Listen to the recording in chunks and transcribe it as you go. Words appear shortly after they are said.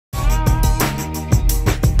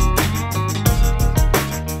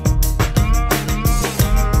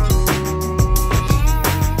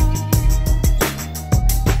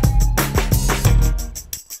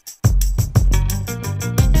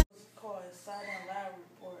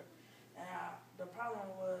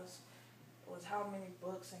was how many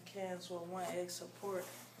books and cans will one egg support,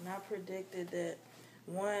 and I predicted that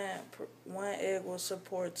one egg will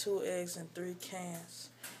support 2 eggs and 3 cans.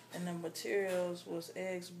 And the materials was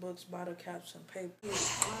eggs, books, bottle caps, and paper.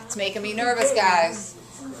 It's making me nervous, guys.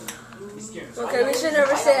 Okay, we should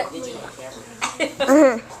never say it.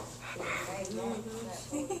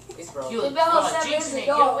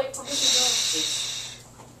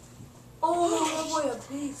 Oh, that boy a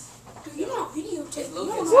beast. Dude, you don't videotape.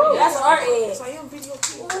 That's our egg. So I am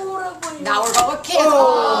videotaping. Now we're going with kids.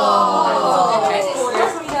 Oh. Okay.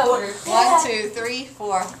 1, 2, 3,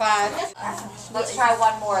 4, 5. Let's try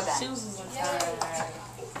one more then.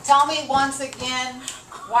 Tell me once again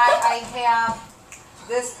why I have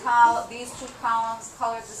this column, these 2 columns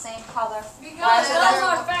colored the same color. Because those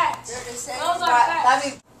are facts. Those are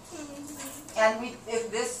facts. And if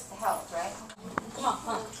this helped, right? Come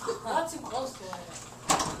on. Not too close to it.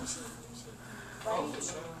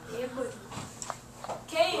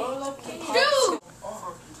 Okay. Dude!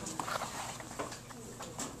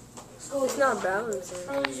 It's not balancing.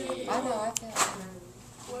 I know, I think.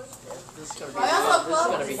 This is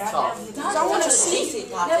gonna be tough. I want to see.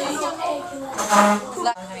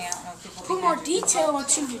 Put more detail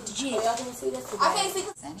onto the jig. I can't see.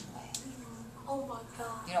 Anyway. Oh my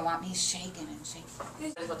god. You don't want me shaking and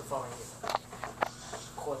shaking. That's what the phone is.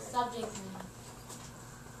 Subject.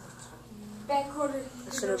 Back quarter. I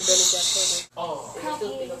should have done it that quarter. Oh,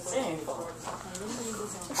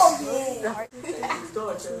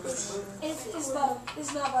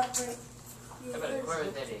 It's not about to break.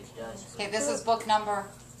 Okay, this is book number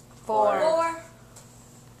 4.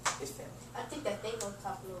 I think that they go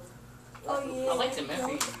top low. Oh yeah. I like the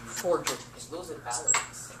movie. Forger. It's losing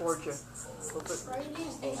balance. Forger.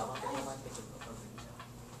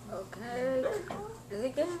 Okay. Is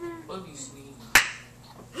it good in there? What do you sneeze?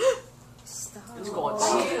 Stop. It's going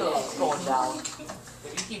down. It's going down.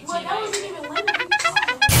 If you keep Well, that wasn't even winning.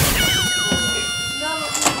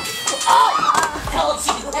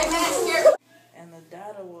 And the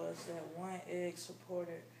data was that one egg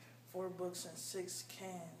supported 4 books and 6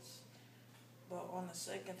 cans. But on the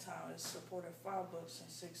second time, it supported 5 books and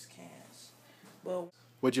 6 cans. But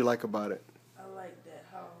what'd you like about it? I like that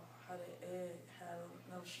how the egg had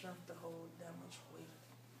enough strength to hold that much weight.